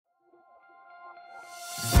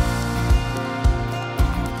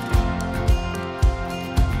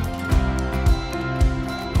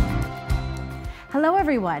Hello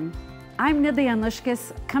everyone, I'm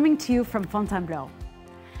Januskis coming to you from Fontainebleau.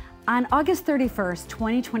 On August 31st,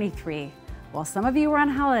 2023, while some of you were on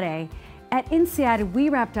holiday, at INSEAD we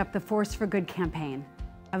wrapped up the Force for Good campaign,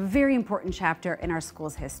 a very important chapter in our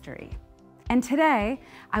school's history. And today,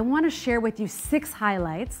 I want to share with you 6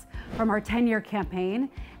 highlights from our 10-year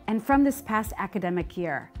campaign and from this past academic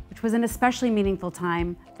year, which was an especially meaningful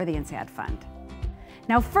time for the INSEAD Fund.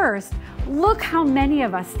 Now first, look how many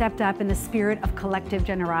of us stepped up in the spirit of collective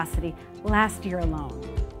generosity last year alone.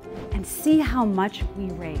 And see how much we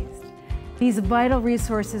raised. These vital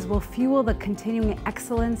resources will fuel the continuing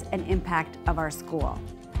excellence and impact of our school.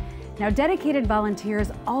 Now, dedicated volunteers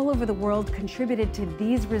all over the world contributed to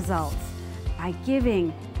these results by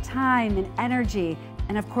giving time and energy,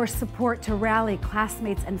 and of course support to rally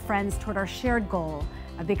classmates and friends toward our shared goal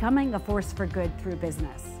of becoming a force for good through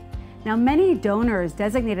business. Now, many donors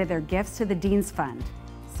designated their gifts to the Dean's Fund,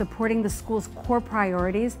 supporting the school's core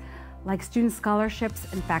priorities like student scholarships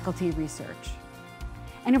and faculty research.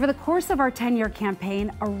 And over the course of our 10-year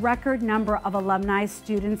campaign, a record number of alumni,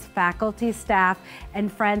 students, faculty, staff,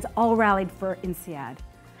 and friends all rallied for INSEAD.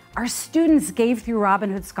 Our students gave through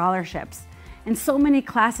Robin Hood scholarships, and so many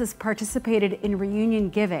classes participated in reunion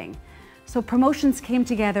giving, so promotions came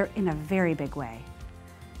together in a very big way.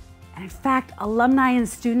 And in fact, alumni and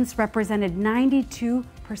students represented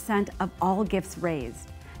 92% of all gifts raised.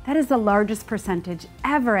 That is the largest percentage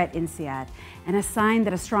ever at INSEAD, and a sign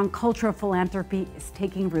that a strong culture of philanthropy is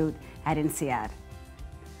taking root at INSEAD.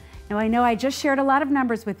 Now, I know I just shared a lot of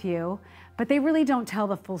numbers with you, but they really don't tell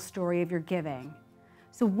the full story of your giving.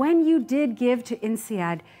 So when you did give to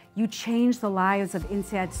INSEAD, you changed the lives of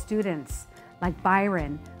INSEAD students like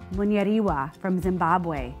Byron Munyariwa from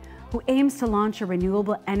Zimbabwe, who aims to launch a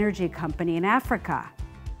renewable energy company in Africa,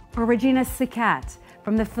 or Regina Sikat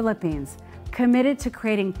from the Philippines, committed to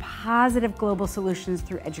creating positive global solutions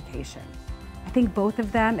through education. I think both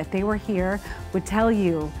of them, if they were here, would tell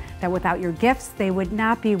you that without your gifts, they would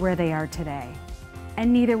not be where they are today.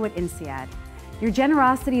 And neither would INSEAD. Your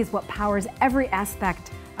generosity is what powers every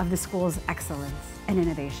aspect of the school's excellence and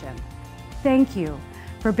innovation. Thank you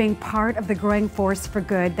for being part of the growing force for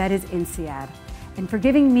good that is INSEAD, and for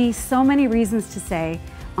giving me so many reasons to say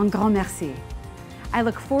un grand merci. I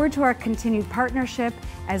look forward to our continued partnership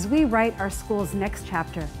as we write our school's next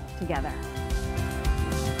chapter together.